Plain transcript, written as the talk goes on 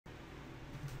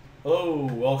Hello,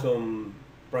 welcome.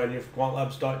 Brian here from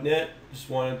quantlabs.net.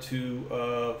 Just wanted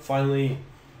to finally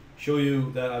show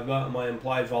you that I've got my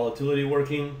implied volatility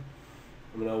working.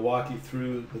 I'm going to walk you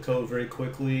through the code very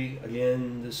quickly.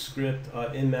 Again, this script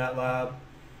in Matlab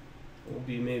will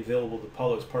be made available to the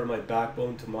public as part of my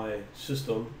backbone to my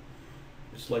system.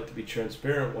 I just like to be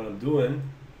transparent what I'm doing.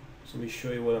 So let me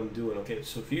show you what I'm doing. Okay,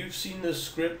 so if you've seen this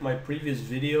script, my previous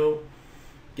video,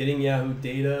 getting Yahoo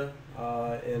data,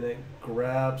 and it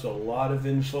grabs a lot of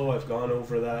info. I've gone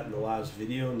over that in the last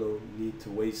video, no need to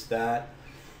waste that.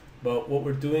 But what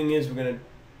we're doing is we're going to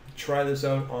try this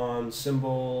out on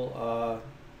symbol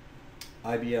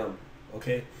IBM.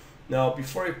 Okay, now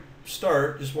before I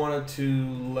start, just wanted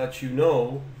to let you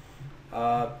know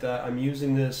that I'm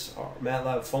using this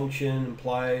Matlab function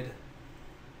implied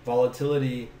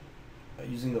volatility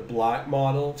using the black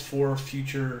model for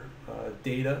future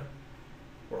data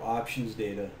or options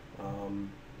data.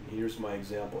 Here's my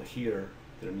example here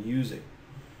that I'm using.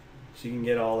 So you can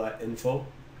get all that info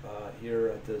here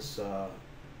at this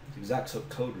exact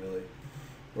code really.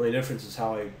 The only difference is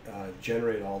how I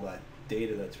generate all that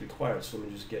data that's required. So let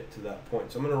me just get to that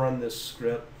point. So I'm going to run this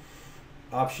script.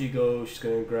 Off she goes. She's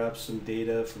going to grab some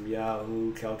data from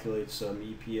Yahoo, calculate some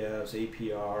EPS,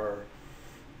 APR,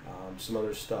 some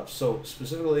other stuff. So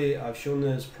specifically, I've shown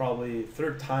this probably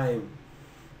third time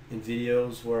in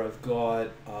videos where I've got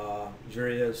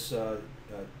various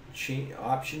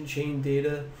option chain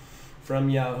data from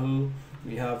Yahoo.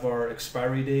 We have our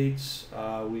expiry dates.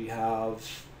 We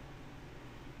have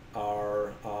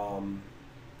our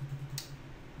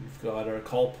we've got our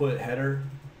call put header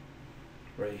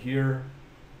right here.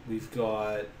 We've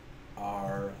got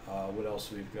our what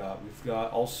else we've got? We've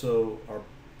got also our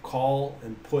call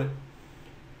and put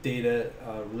data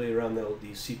really around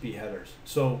these CP headers.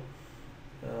 So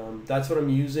that's what I'm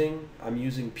using. I'm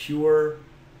using pure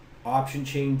option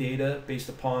chain data based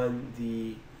upon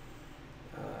the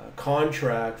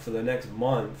contract for the next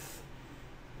month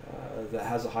that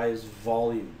has the highest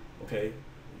volume. Okay,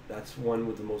 that's one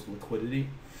with the most liquidity.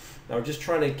 Now we're just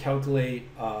trying to calculate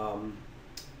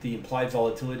the implied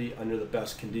volatility under the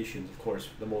best conditions, of course,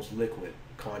 the most liquid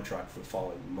contract for the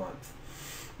following month.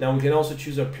 Now we can also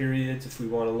choose our periods if we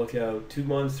want to look out 2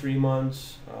 months, 3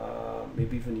 months,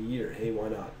 maybe even a year. Hey, why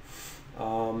not?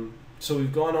 So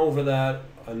we've gone over that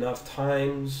enough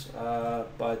times,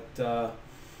 but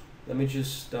let me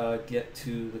just get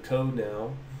to the code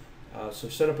now. So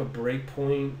set up a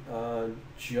breakpoint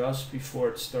just before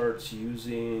it starts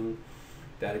using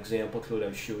that example code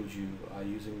I showed you,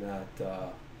 using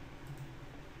that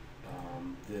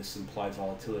this implied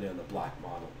volatility on the black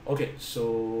model. Okay,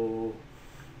 so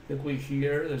quickly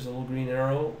here, there's a little green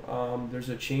arrow. There's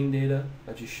a chain data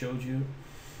I just showed you.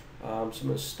 So I'm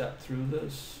going to step through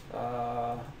this.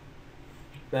 Now,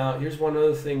 here's one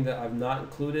other thing that I've not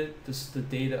included. This is the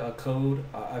data code.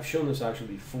 I've shown this actually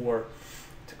before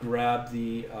to grab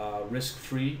the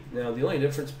risk-free. Now, the only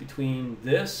difference between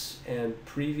this and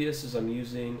previous is I'm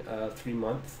using 3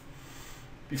 month.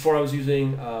 Before I was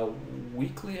using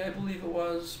weekly, I believe it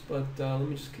was, but let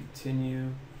me just continue.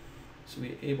 So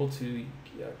we're able to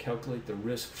calculate the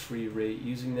risk-free rate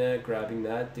using that, grabbing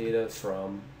that data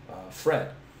from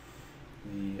Fred,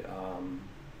 the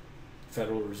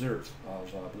Federal Reserve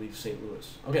of, I believe, St.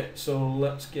 Louis. Okay, so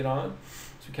let's get on.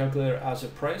 So we calculate our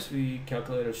asset price, we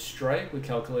calculate our strike, we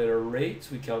calculate our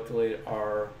rates, we calculate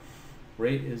our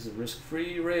rate is the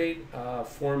risk-free rate,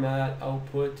 format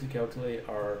output to calculate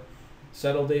our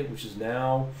settle date, which is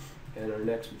now, and our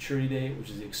next maturity date, which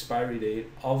is the expiry date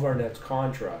of our next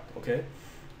contract. Okay,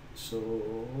 so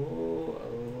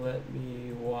let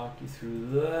me walk you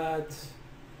through that.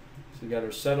 So we got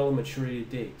our settle maturity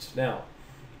dates. Now,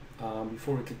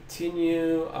 before we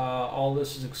continue, all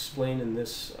this is explained in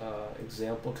this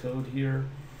example code here.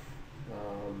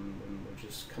 And we're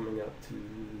just coming up to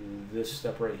this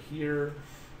step right here.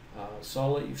 So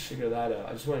I'll let you figure that out.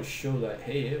 I just want to show that,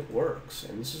 hey, it works,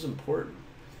 and this is important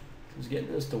because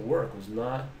getting this to work was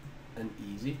not an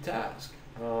easy task,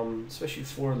 especially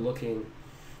for looking.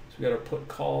 So we got our put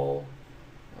call,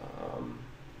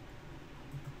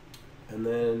 and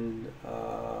then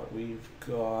we've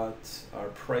got our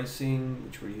pricing,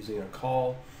 which we're using our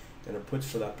call, and our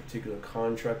puts for that particular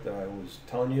contract that I was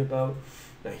telling you about.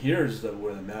 Now here's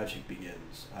where the magic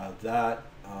begins. That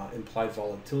implied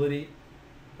volatility,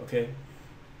 okay,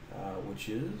 which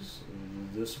is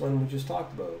this one we just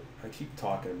talked about. I keep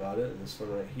talking about it. This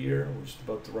one right here, we're just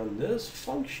about to run this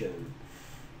function.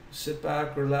 Sit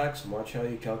back, relax, and watch how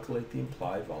you calculate the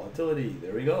implied volatility.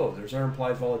 There we go. There's our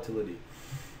implied volatility.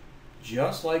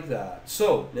 Just like that.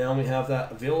 So now we have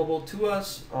that available to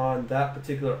us on that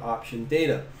particular option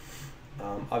data.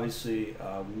 Obviously,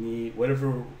 we need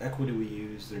whatever equity we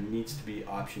use, there needs to be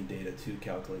option data to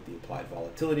calculate the implied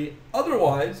volatility.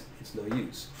 Otherwise, it's no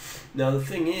use. Now, the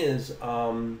thing is,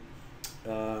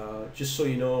 just so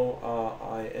you know,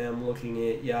 I am looking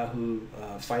at Yahoo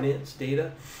Finance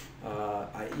data.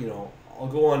 I'll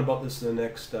go on about this in the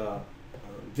next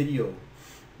video.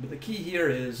 But the key here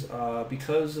is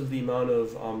because of the amount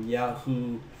of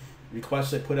Yahoo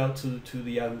requests I put out to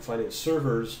the Yahoo Finance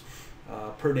servers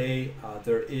per day,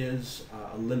 there is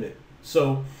a limit.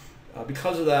 So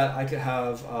because of that, I could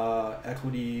have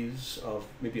equities of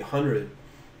maybe 100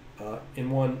 in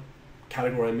one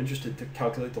category I'm interested to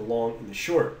calculate the long and the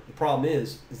short. The problem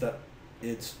is that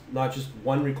it's not just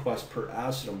one request per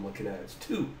asset I'm looking at, it's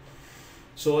two.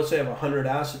 So let's say I have 100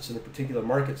 assets in a particular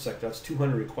market sector, that's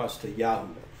 200 requests to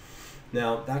Yahoo.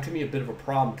 Now that can be a bit of a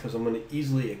problem because I'm going to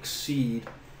easily exceed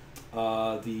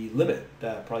the limit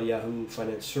that probably Yahoo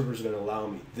Finance servers are going to allow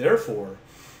me. Therefore,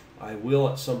 I will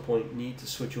at some point need to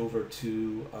switch over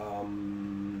to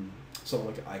something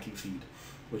like an IQ feed,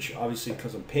 which obviously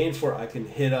because I'm paying for it, I can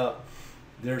hit up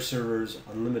their servers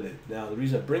unlimited. Now the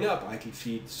reason I bring up IQ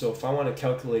feed, so if I want to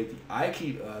calculate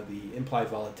the implied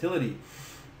volatility,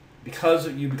 because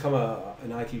you become an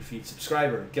IQ feed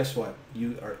subscriber, guess what?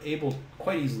 You are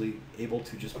quite easily able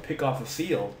to just pick off a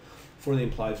field for the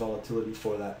implied volatility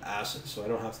for that asset. So I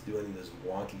don't have to do any of this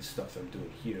wonky stuff I'm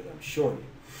doing here that I'm showing you.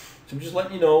 So I'm just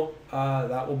letting you know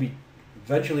that will be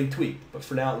eventually tweaked. But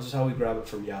for now, this is how we grab it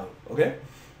from Yahoo. Okay?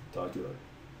 Talk to you later.